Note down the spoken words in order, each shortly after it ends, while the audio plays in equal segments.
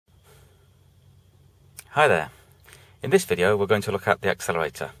Hi there. In this video we're going to look at the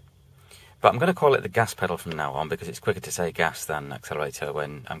accelerator, but I'm going to call it the gas pedal from now on because it's quicker to say gas than accelerator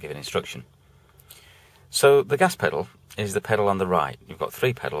when I'm giving instruction. So the gas pedal is the pedal on the right. You've got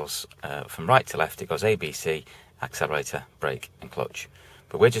three pedals from right to left. It goes A, B, C, accelerator, brake and clutch.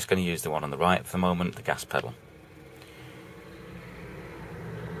 But we're just going to use the one on the right for the moment, the gas pedal.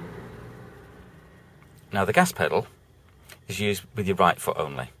 Now the gas pedal is used with your right foot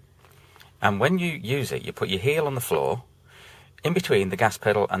only. And when you use it, you put your heel on the floor in between the gas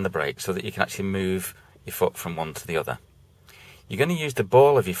pedal and the brake so that you can actually move your foot from one to the other. You're going to use the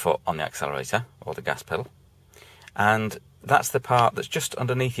ball of your foot on the accelerator or the gas pedal, and that's the part that's just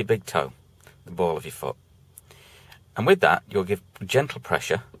underneath your big toe, the ball of your foot. And with that, you'll give gentle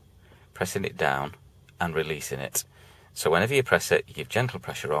pressure, pressing it down and releasing it. So whenever you press it, you give gentle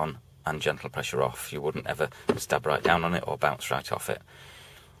pressure on and gentle pressure off. You wouldn't ever stab right down on it or bounce right off it.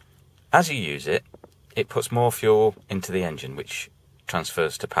 As you use it, it puts more fuel into the engine, which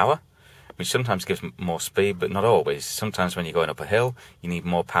transfers to power, which sometimes gives more speed, but not always. Sometimes when you're going up a hill, you need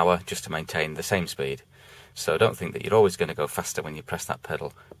more power just to maintain the same speed. So don't think that you're always going to go faster when you press that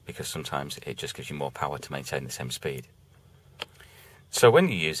pedal, because sometimes it just gives you more power to maintain the same speed. So when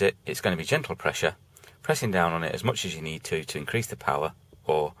you use it, it's going to be gentle pressure, pressing down on it as much as you need to increase the power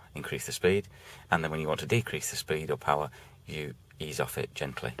or increase the speed. And then when you want to decrease the speed or power, you ease off it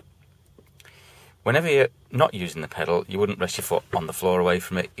gently. Whenever you're not using the pedal, you wouldn't rest your foot on the floor away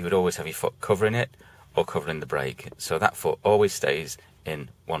from it. You would always have your foot covering it or covering the brake. So that foot always stays in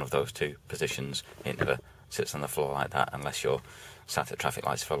one of those two positions. It never sits on the floor like that unless you're sat at traffic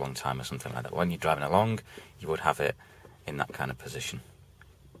lights for a long time or something like that. When you're driving along, you would have it in that kind of position.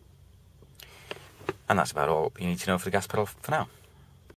 And that's about all you need to know for the gas pedal for now.